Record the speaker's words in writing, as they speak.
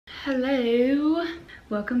Hello,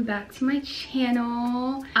 welcome back to my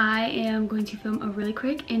channel. I am going to film a really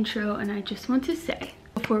quick intro, and I just want to say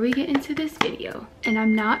before we get into this video, and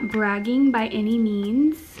I'm not bragging by any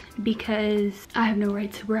means because I have no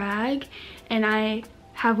right to brag, and I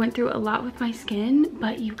have went through a lot with my skin,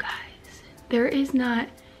 but you guys, there is not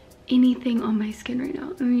anything on my skin right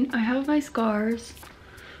now. I mean, I have my scars,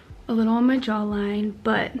 a little on my jawline,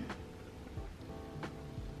 but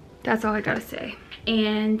that's all I gotta say.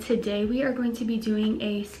 And today we are going to be doing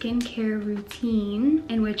a skincare routine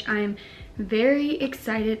in which I'm very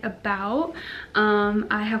excited about.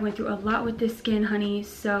 I have went through a lot with this skin, honey,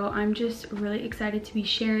 so I'm just really excited to be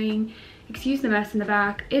sharing. Excuse the mess in the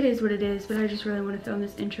back, it is what it is, but I just really want to film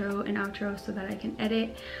this intro and outro so that I can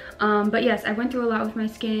edit. But yes, I went through a lot with my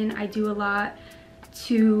skin. I do a lot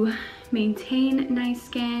to maintain nice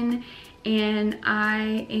skin, and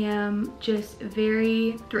I am just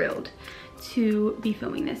very thrilled to be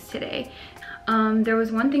filming this today. There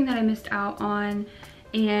was one thing that I missed out on,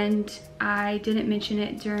 and I didn't mention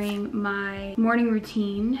it during my morning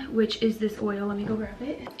routine, which is this oil. Let me go grab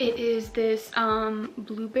it. It is this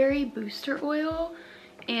blueberry booster oil,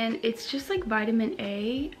 and it's just like vitamin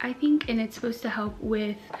A, I think, and it's supposed to help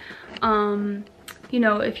with you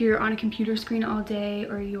know, if you're on a computer screen all day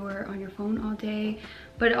or you're on your phone all day,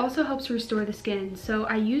 but it also helps restore the skin. So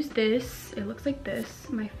I use this, it looks like this.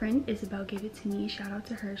 My friend Isabel gave it to me, shout out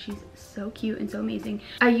to her, she's so cute and so amazing.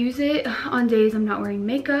 I use it on days I'm not wearing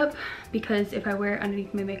makeup, because if I wear it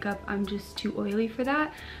underneath my makeup, I'm just too oily for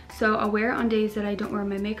that. So I'll wear it on days that I don't wear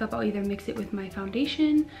my makeup. I'll either mix it with my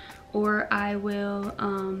foundation, or I will,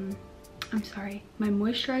 my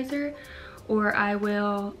moisturizer, or I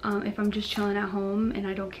will, if I'm just chilling at home and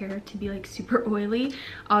I don't care to be like super oily,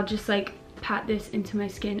 I'll just like pat this into my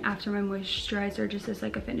skin after my moisturizer, just as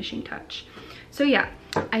like a finishing touch. So yeah,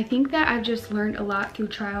 I think that I've just learned a lot through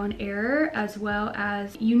trial and error, as well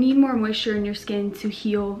as you need more moisture in your skin to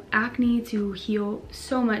heal acne, to heal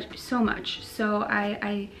so much. So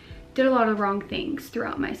I did a lot of wrong things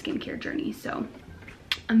throughout my skincare journey. So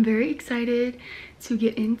I'm very excited to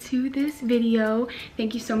get into this video.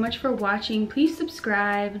 Thank you so much for watching. Please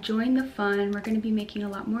subscribe, join the fun. We're going to be making a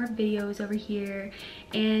lot more videos over here.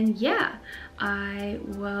 And yeah,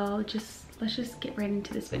 let's just get right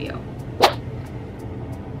into this video.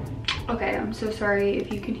 Okay, I'm so sorry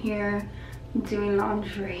if you can hear doing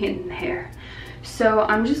laundry in there. So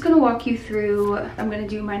I'm just going to walk you through, I'm going to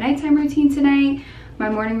do my nighttime routine tonight, my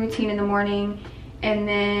morning routine in the morning, and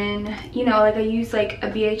then, you know, like I use like a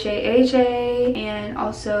BHA AHA and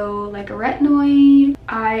also like a retinoid.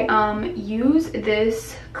 I use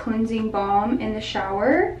this cleansing balm in the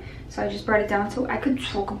shower, so I just brought it down so I could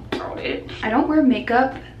talk about it. I don't wear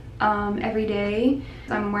makeup every day.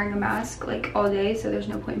 I'm wearing a mask like all day, so there's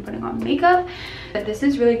no point in putting on makeup. But this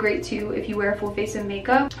is really great too if you wear a full face of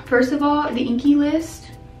makeup. First of all, the Inky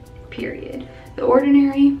List, period. The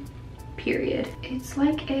Ordinary, period. It's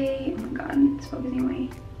like a, oh my god, it's focusing away.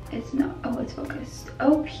 It's not, oh, it's focused.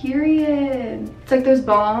 Oh, period. It's like those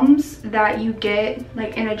balms that you get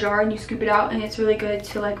like in a jar and you scoop it out, and it's really good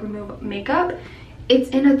to like remove makeup. It's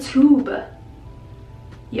in a tube.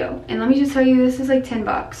 Yo, and let me just tell you, this is like 10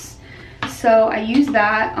 bucks. So I use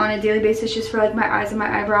that on a daily basis just for like my eyes and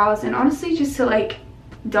my eyebrows, and honestly just to like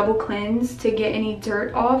double cleanse to get any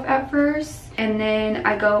dirt off at first. And then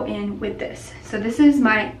I go in with this. So this is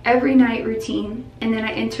my every night routine, and then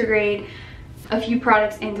I integrate a few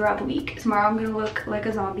products in throughout the week. Tomorrow I'm gonna look like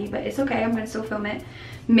a zombie, but it's okay, I'm gonna still film it.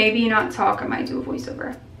 Maybe not talk, I might do a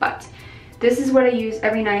voiceover, but this is what I use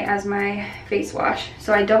every night as my face wash.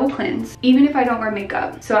 So I double cleanse, even if I don't wear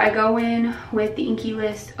makeup. So I go in with the Inky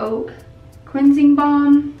List Oat Cleansing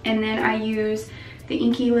Balm, and then I use the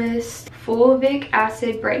Inky List Fulvic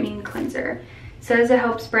Acid Brightening Cleanser. It says it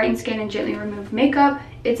helps brighten skin and gently remove makeup.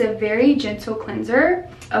 It's a very gentle cleanser.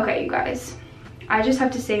 Okay, you guys, I just have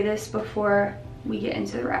to say this before we get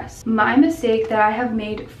into the rest. My mistake that I have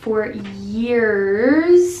made for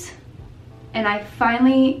years, and I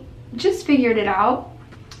finally just figured it out.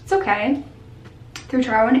 It's okay, through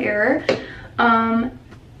trial and error.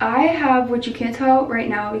 I have, what you can't tell right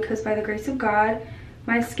now, because by the grace of God,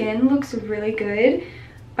 my skin looks really good.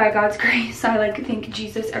 By God's grace, I like thank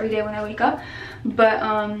Jesus every day when I wake up. But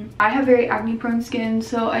I have very acne prone skin,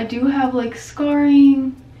 so I do have like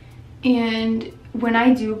scarring, and when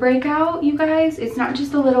I do break out, you guys, it's not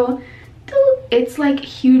just a little, it's like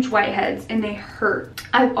huge whiteheads, and they hurt.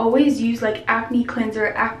 I've always used like acne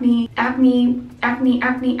cleanser, acne,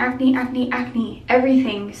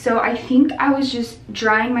 everything. So I think I was just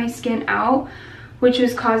drying my skin out, which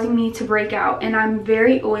was causing me to break out. And I'm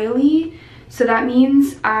very oily, so that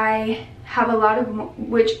means I have a lot of,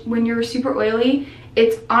 which when you're super oily,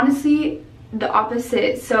 it's honestly the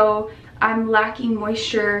opposite. So I'm lacking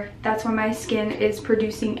moisture. That's why my skin is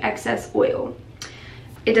producing excess oil.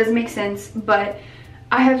 It doesn't make sense, but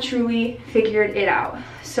I have truly figured it out.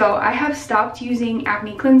 So I have stopped using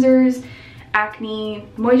acne cleansers, acne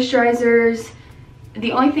moisturizers.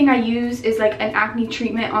 The only thing I use is like an acne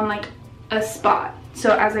treatment on like a spot.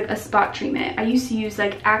 So as like a spot treatment. I used to use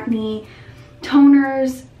like acne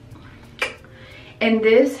toners, and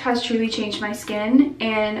this has truly changed my skin.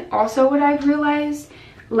 And also what I've realized,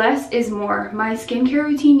 less is more. My skincare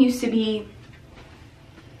routine used to be,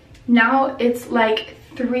 now it's like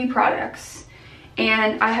 3 products,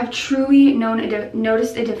 and I have truly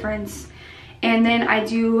noticed a difference. And then I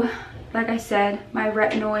do, like I said, my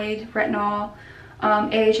retinol,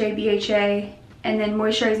 AHA, BHA, and then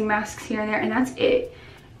moisturizing masks here and there, and that's it.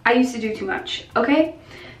 I used to do too much, okay?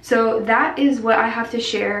 So that is what I have to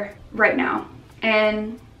share right now,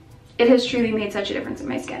 and it has truly made such a difference in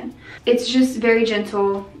my skin. It's just very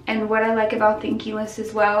gentle, and what I like about Thinky List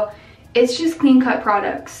as well, it's just clean cut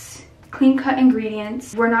products, clean cut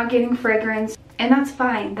ingredients. We're not getting fragrance, and that's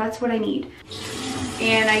fine. That's what I need.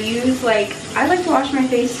 And I use like, I like to wash my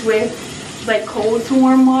face with like cold to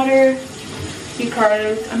warm water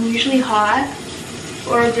because I'm usually hot,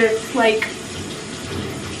 or just like,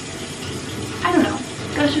 I don't know,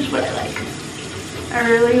 that's just what I like. I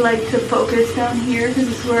really like to focus down here because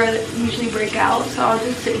this is where I usually break out. So I'll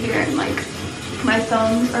just sit here and like, my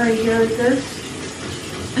thumbs are here like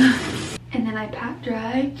this. And then I pat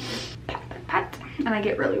dry, pat, pat, pat, and I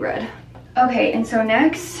get really red. Okay, and so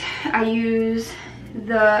next I use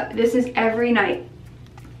this is every night,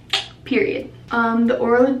 period. The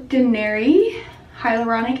Ordinary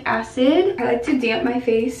hyaluronic acid. I like to damp my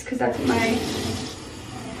face because that's what my,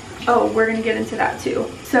 oh, we're gonna get into that too.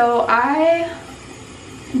 So I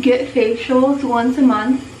get facials once a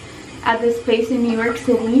month at this place in New York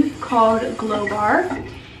City called Glow Bar,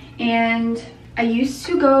 and I used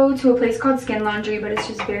to go to a place called Skin Laundry, but it's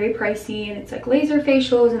just very pricey, and it's like laser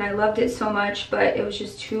facials, and I loved it so much, but it was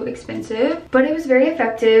just too expensive. But it was very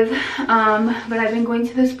effective. But I've been going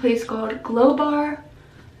to this place called Glow Bar,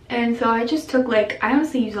 and so I just took like, I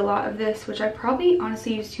honestly use a lot of this, which I probably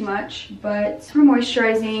honestly use too much, but it's for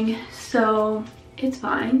moisturizing, so it's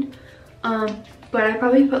fine. But I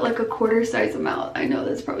probably put like a quarter size amount. I know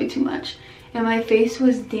that's probably too much. And my face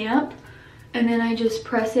was damp, and then I just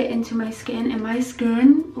press it into my skin, and my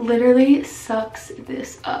skin literally sucks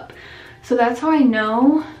this up. So that's how I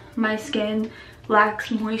know my skin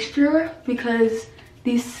lacks moisture, because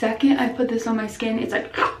the second I put this on my skin, it's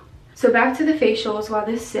like. So back to the facials while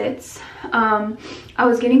this sits. I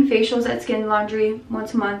was getting facials at Skin Laundry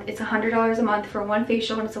once a month. It's $100 a month for one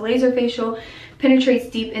facial, and it's a laser facial, penetrates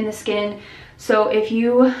deep in the skin. So if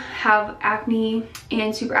you have acne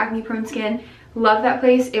and super acne prone skin, love that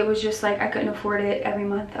place. It was just like I couldn't afford it every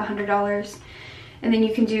month, $100. And then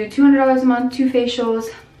you can do $200 a month, 2 facials.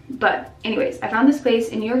 But anyways, I found this place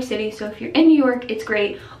in New York City, so if you're in New York, it's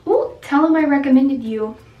great. Ooh, tell them I recommended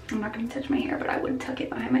you. I'm not gonna touch my hair, but I would tuck it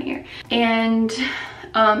behind my ear. And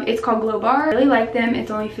it's called Glow Bar. I really like them.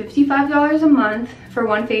 It's only $55 a month for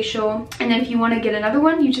one facial, and then if you want to get another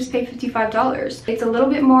one, you just pay $55. It's a little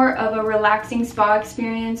bit more of a relaxing spa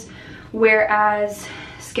experience, whereas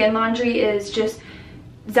Skin Laundry is just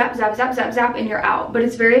zap, zap, zap, zap, zap, and you're out. But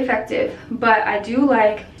it's very effective. But I do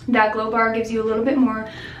like that Glow Bar gives you a little bit more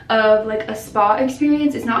of like a spa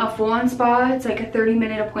experience. It's not a full-on spa. It's like a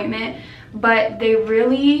 30-minute appointment, but they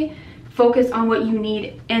really focus on what you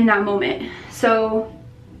need in that moment. So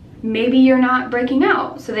maybe you're not breaking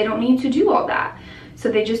out, so they don't need to do all that.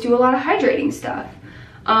 So they just do a lot of hydrating stuff.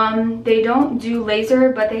 They don't do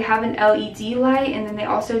laser, but they have an LED light, and then they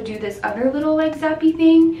also do this other little like zappy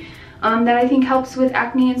thing that I think helps with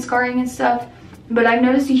acne and scarring and stuff. But I've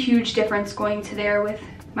noticed a huge difference going to there with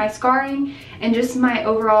my scarring and just my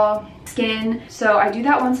overall skin. So I do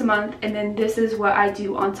that once a month, and then this is what I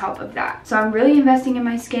do on top of that. So I'm really investing in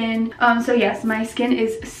my skin. So yes, my skin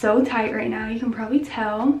is so tight right now, you can probably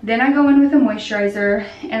tell. Then I go in with a moisturizer,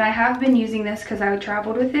 and I have been using this because I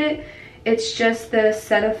traveled with it. It's just the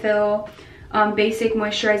Cetaphil basic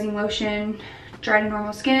moisturizing lotion, dry to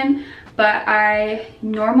normal skin. But I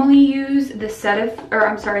normally use the the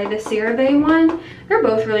CeraVe one. They're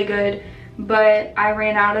both really good, but I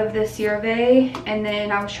ran out of the CeraVe, and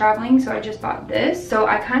then I was traveling, so I just bought this. So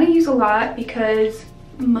I kind of use a lot because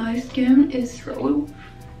my skin is so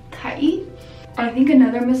tight. I think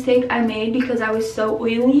another mistake I made, because I was so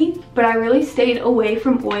oily, but I really stayed away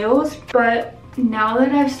from oils. But now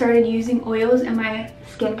that I've started using oils in my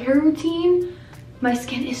skincare routine, my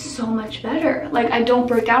skin is so much better. Like, I don't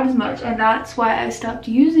break out as much, and that's why I stopped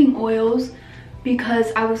using oils,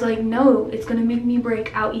 because I was like, no, it's gonna make me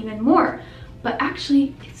break out even more. But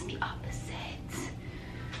actually, it's the opposite.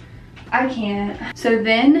 I can't. So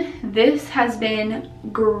then, this has been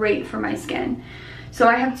great for my skin. So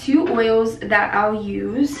I have 2 oils that I'll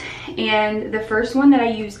use, and the first one that I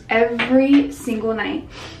use every single night.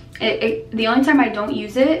 The only time I don't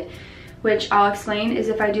use it, which I'll explain, is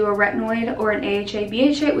if I do a retinoid or an AHA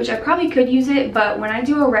BHA, which I probably could use it, but when I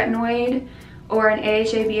do a retinoid or an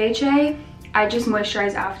AHA BHA, I just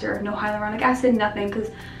moisturize after. No hyaluronic acid, nothing, because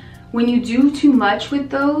when you do too much with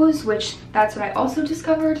those, which that's what I also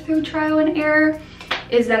discovered through trial and error,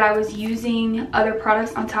 is that I was using other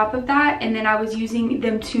products on top of that, and then I was using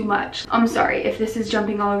them too much. I'm sorry if this is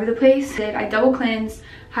jumping all over the place. I double cleanse,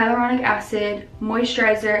 hyaluronic acid,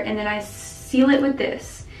 moisturizer, and then I seal it with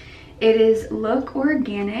this. It is Look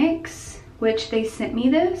Organics, which they sent me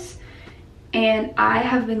this, and I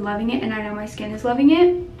have been loving it, and I know my skin is loving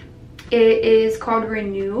it. It is called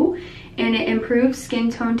Renew, and it improves skin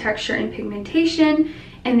tone, texture, and pigmentation.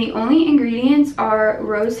 And the only ingredients are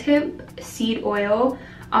rosehip seed oil,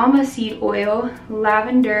 alma seed oil,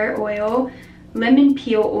 lavender oil, lemon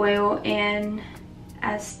peel oil, and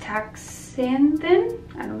astaxanthin.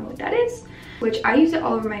 I don't know what that is. Which I use it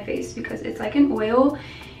all over my face because it's like an oil,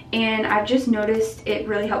 and I've just noticed it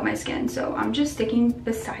really helped my skin. So I'm just sticking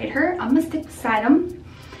beside her. I'm gonna stick beside them.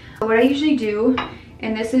 What I usually do,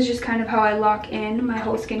 and this is just kind of how I lock in my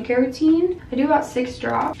whole skincare routine. I do about 6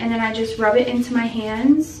 drops, and then I just rub it into my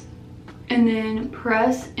hands and then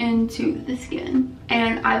press into the skin.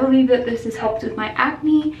 And I believe that this has helped with my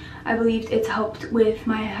acne. I believe it's helped with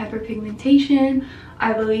my hyperpigmentation.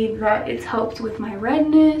 I believe that it's helped with my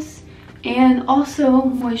redness, and also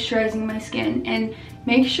moisturizing my skin. And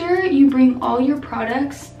make sure you bring all your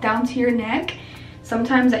products down to your neck.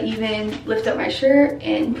 Sometimes I even lift up my shirt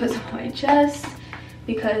and put some on my chest,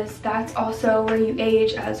 because that's also where you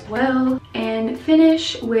age as well. And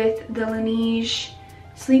finish with the Laneige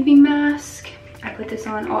sleeping mask. I put this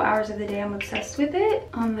on all hours of the day. I'm obsessed with it.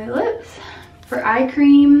 On my lips. For eye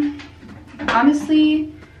cream,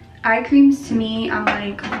 honestly, eye creams to me, I'm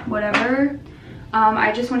like, whatever.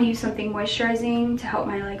 I just want to use something moisturizing to help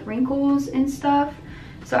my like wrinkles and stuff.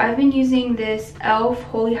 So I've been using this e.l.f.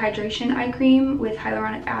 Holy Hydration eye cream with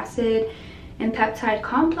hyaluronic acid and peptide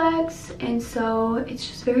complex, and so it's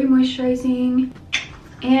just very moisturizing.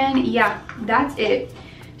 And yeah, that's it.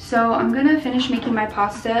 So I'm gonna finish making my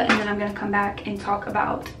pasta, and then I'm gonna come back and talk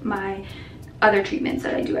about my other treatments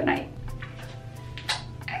that I do at night.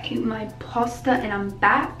 I ate my pasta and I'm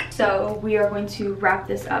back. So we are going to wrap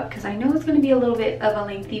this up, because I know it's going to be a little bit of a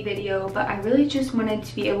lengthy video, but I really just wanted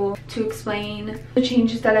to be able to explain the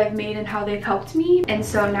changes that I've made and how they've helped me. And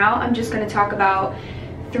so now I'm just going to talk about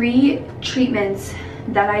 3 treatments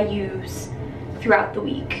that I use throughout the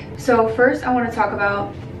week. So first I want to talk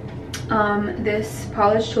about this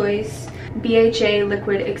Paula's Choice BHA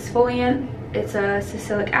liquid exfoliant. It's a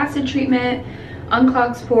salicylic acid treatment,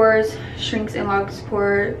 unclogs pores, shrinks and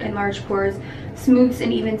enlarged pores, smooths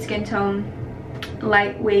and even skin tone,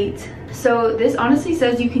 lightweight. So this honestly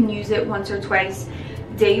says you can use it once or twice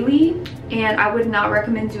daily, and I would not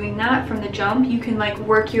recommend doing that from the jump. You can like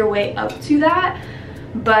work your way up to that,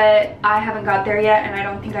 but I haven't got there yet, and I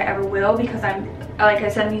don't think I ever will, because I'm, like I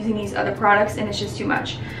said, I'm using these other products and it's just too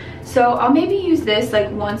much. So I'll maybe use this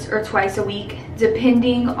like once or twice a week,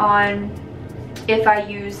 depending on if I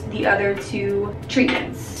use the other 2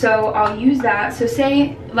 treatments. So I'll use that. So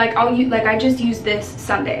say like I just used this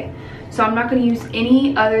Sunday, so I'm not going to use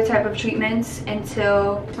any other type of treatments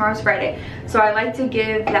until tomorrow's Friday. So I like to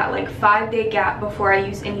give that like 5-day gap before I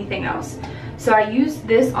use anything else. So I use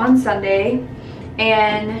this on Sunday,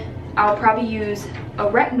 and I'll probably use a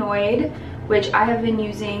retinoid, which I have been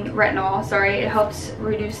using retinol. Sorry, it helps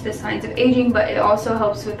reduce the signs of aging, but it also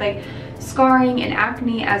helps with like scarring and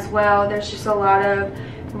acne as well. There's just a lot of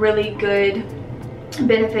really good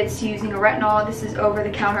benefits to using a retinol. This is over the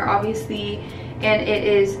counter, obviously, and it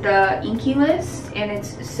is the Inky List, and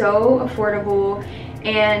it's so affordable,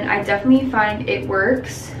 and I definitely find it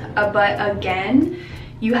works. But again,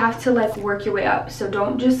 you have to like work your way up. So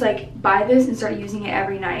don't just like buy this and start using it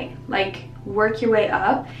every night. Like, work your way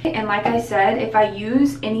up. And like I said, if I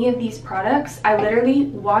use any of these products, I literally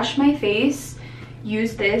wash my face,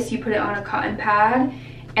 use this, you put it on a cotton pad,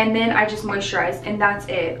 and then I just moisturize, and that's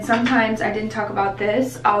it. Sometimes, I didn't talk about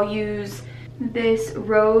this, I'll use this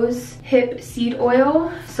rose hip seed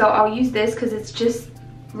oil. So I'll use this because it's just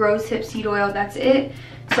rose hip seed oil, that's it.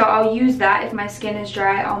 So I'll use that. If my skin is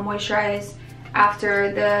dry, I'll moisturize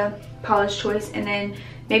after the Paula's Choice, and then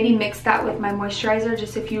maybe mix that with my moisturizer,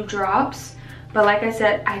 just a few drops. But like I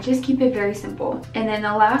said, I just keep it very simple. And then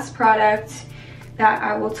the last product that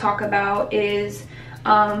I will talk about is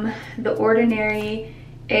the Ordinary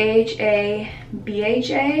AHA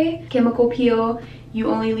BHA chemical peel. You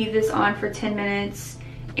only leave this on for 10 minutes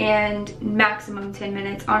and maximum 10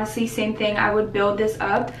 minutes. Honestly, same thing, I would build this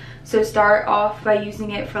up. So start off by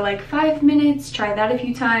using it for like 5 minutes, try that a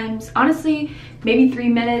few times. Honestly, maybe 3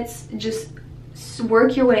 minutes, just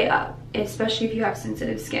work your way up, especially if you have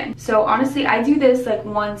sensitive skin. So honestly, I do this like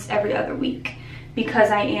once every other week because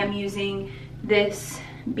I am using this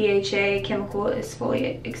BHA chemical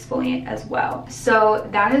exfoliant as well. So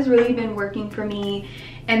that has really been working for me.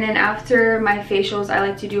 And then after my facials, I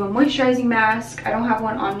like to do a moisturizing mask. I don't have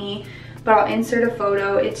one on me, but I'll insert a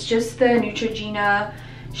photo. It's just the Neutrogena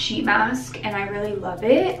sheet mask, and I really love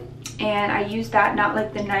it. And I use that not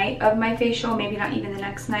like the night of my facial, maybe not even the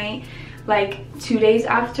next night, like 2 days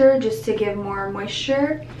after, just to give more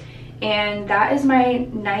moisture. And that is my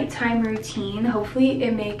nighttime routine. Hopefully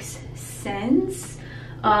it makes sense.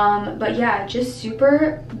 But yeah, just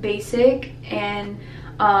super basic. And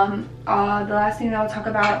the last thing that I'll talk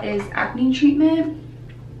about is acne treatment.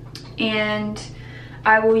 And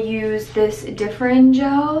I will use this different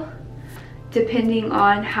gel depending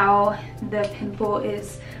on how the pimple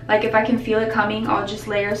is. Like if I can feel it coming, I'll just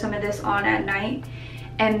layer some of this on at night.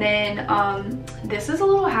 And then this is a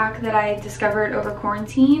little hack that I discovered over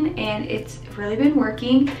quarantine, and it's really been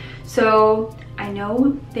working. So I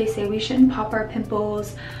know they say we shouldn't pop our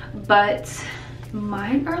pimples, but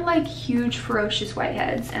mine are like huge ferocious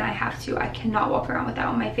whiteheads, and I have to. I cannot walk around with that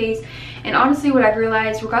on my face. And honestly, what I've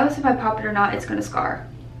realized, regardless if I pop it or not, it's gonna scar.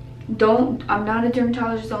 I'm not a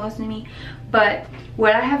dermatologist, don't listen to me, but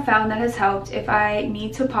what I have found that has helped, if I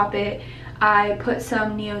need to pop it, I put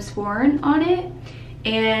some Neosporin on it,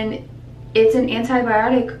 and it's an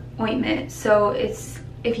antibiotic ointment. So it's,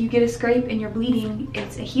 if you get a scrape and you're bleeding,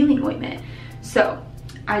 it's a healing ointment. So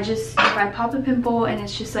if I pop a pimple and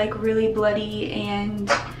it's just like really bloody and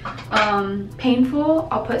painful,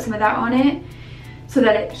 I'll put some of that on it so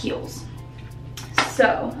that it heals.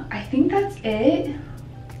 So I think that's it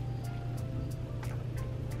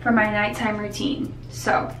for my nighttime routine.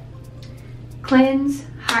 So cleanse,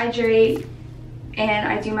 hydrate, and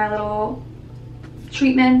I do my little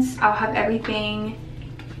treatments. I'll have everything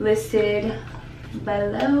listed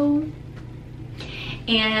below.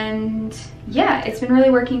 And yeah, it's been really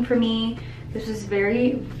working for me. This was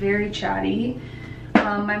very, very chatty.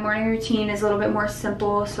 My morning routine is a little bit more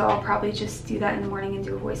simple, so I'll probably just do that in the morning and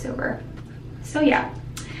do a voiceover. So yeah,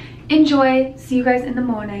 enjoy. See you guys in the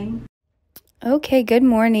morning. Okay, good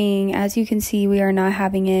morning. As you can see, we are not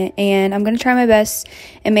having it, and I'm gonna try my best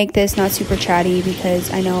and make this not super chatty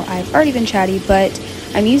because I know I've already been chatty, but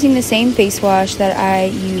I'm using the same face wash that I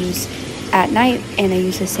use at night, and I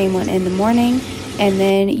use the same one in the morning. And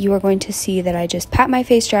then you are going to see that I just pat my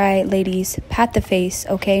face dry. Ladies, pat the face,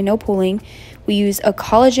 okay? No pulling. We use a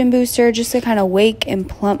collagen booster just to kind of wake and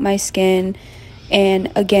plump my skin.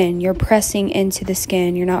 And again, you're pressing into the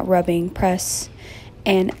skin. You're not rubbing. Press.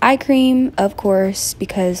 And eye cream, of course,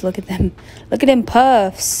 because look at them. Look at them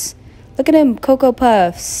puffs. Look at them Cocoa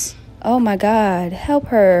Puffs. Oh my God. Help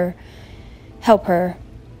her. Help her.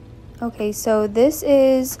 Okay, so this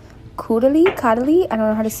is Cuddly. I don't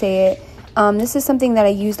know how to say it. This is something that I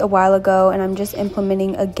used a while ago, and I'm just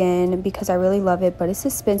implementing again because I really love it, but it's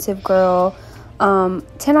expensive, girl. 10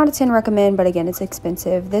 out of 10 recommend, but again, it's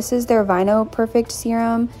expensive. This is their Vino Perfect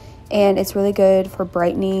Serum, and it's really good for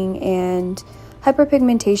brightening and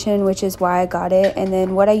hyperpigmentation, which is why I got it. And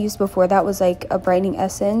then what I used before that was like a brightening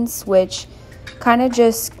essence, which kind of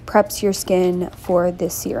just preps your skin for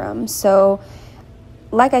this serum. So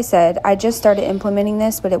like I said, I just started implementing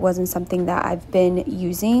this, but it wasn't something that I've been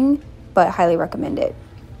using, but highly recommend it.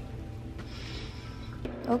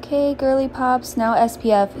 Okay, girly pops, now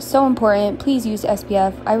SPF. So important. Please use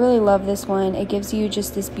SPF. I really love this one. It gives you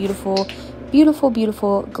just this beautiful, beautiful,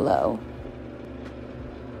 beautiful glow.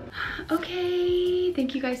 Okay,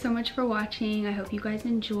 thank you guys so much for watching. I hope you guys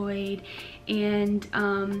enjoyed. And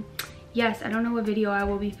yes, I don't know what video I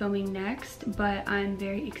will be filming next, but I'm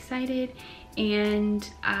very excited, and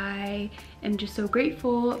I am just so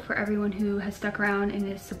grateful for everyone who has stuck around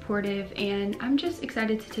and is supportive, and I'm just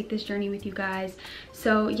excited to take this journey with you guys.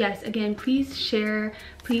 So yes, again, please share,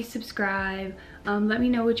 please subscribe, let me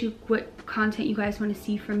know what content you guys want to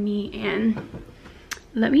see from me, and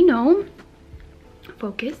let me know,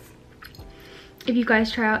 focus, if you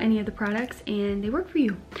guys try out any of the products and they work for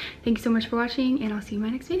you. Thanks so much for watching, and I'll see you in my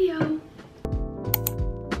next video.